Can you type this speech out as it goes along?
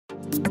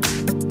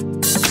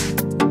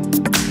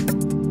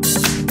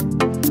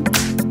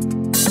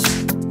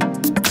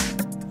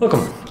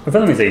Welcome! In front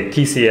of me is a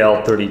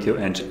TCL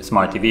 32-inch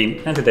Smart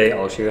TV, and today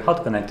I'll show you how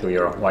to connect to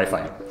your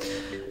Wi-Fi.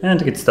 And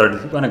to get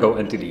started, you're going to go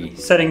into the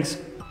settings.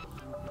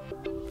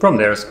 From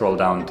there, scroll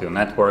down to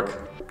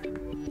network,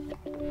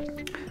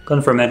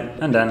 confirm it,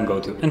 and then go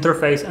to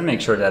interface and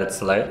make sure that it's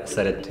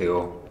set it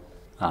to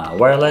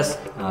wireless.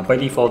 By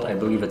default, I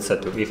believe it's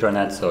set to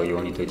Ethernet, so you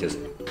will need to just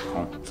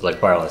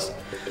select wireless.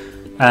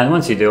 And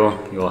once you do,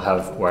 you'll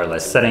have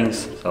wireless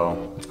settings,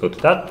 so let's go to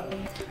that.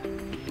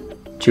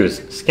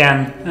 Choose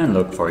scan and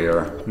look for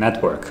your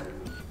network.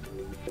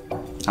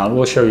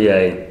 We'll show you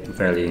a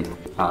fairly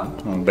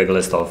big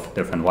list of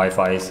different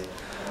Wi-Fis.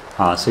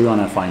 So you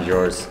want to find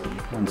yours.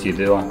 Once you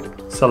do,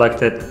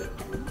 select it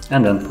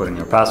and then put in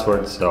your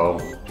password. So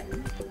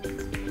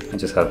I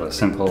just have a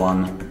simple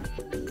one.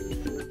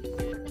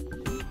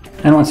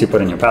 And once you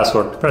put in your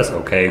password, press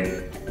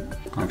OK.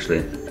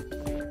 Actually,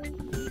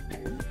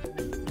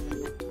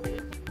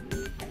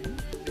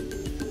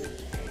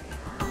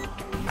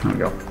 there we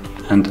go.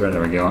 Enter,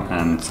 there we go,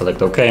 and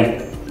select OK.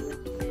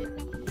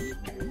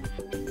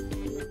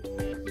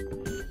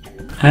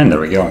 And there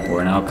we go,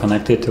 we're now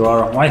connected to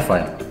our Wi-Fi.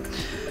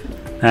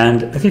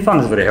 And if you found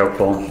this video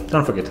helpful,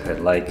 don't forget to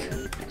hit like,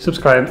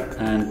 subscribe,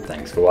 and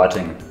thanks for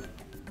watching.